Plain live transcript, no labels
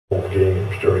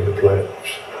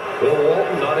playoffs. Bill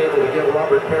Walton not able to give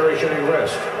Robert Parrish any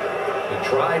rest. He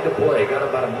tried to play, got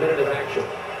about a minute of action.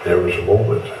 There was a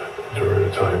moment during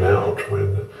a timeout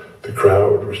when the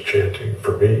crowd was chanting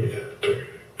for me to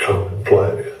come and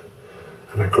play,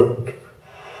 and I couldn't.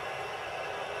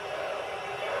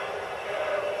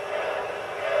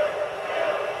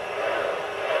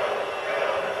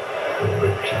 And I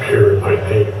keep hearing my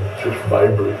name just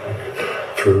vibrating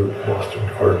through Boston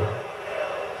Garden.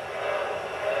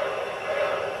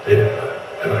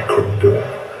 And I couldn't do it.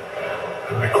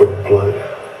 And I couldn't play.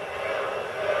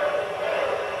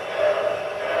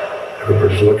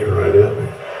 Everybody's looking right at me.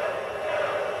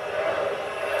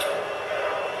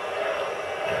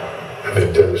 And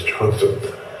then Dennis Johnson,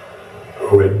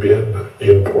 who had been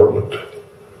in Portland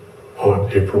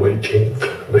on April 18th,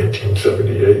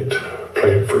 1978,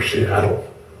 playing for Seattle,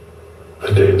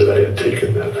 the day that I had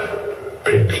taken that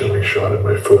pain-killing shot in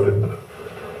my foot and the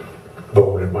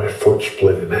bone in my foot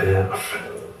split in half.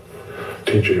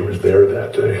 TJ was there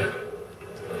that day.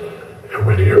 And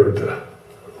when he heard the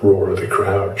roar of the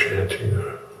crowd chanting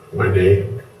my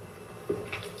name,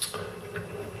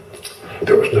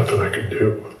 there was nothing I could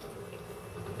do.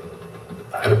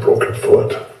 I had a broken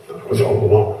foot. I was all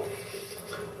alone.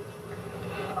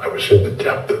 I was in the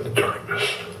depth of the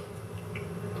darkness.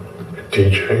 And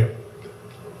TJ,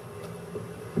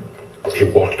 he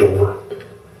walked over.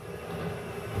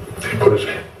 He put his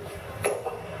hand.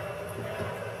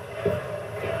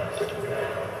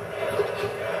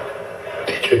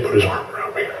 TJ put his arm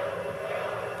around me.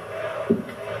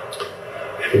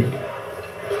 And he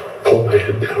pulled my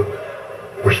head down,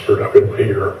 whispered up in my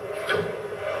ear,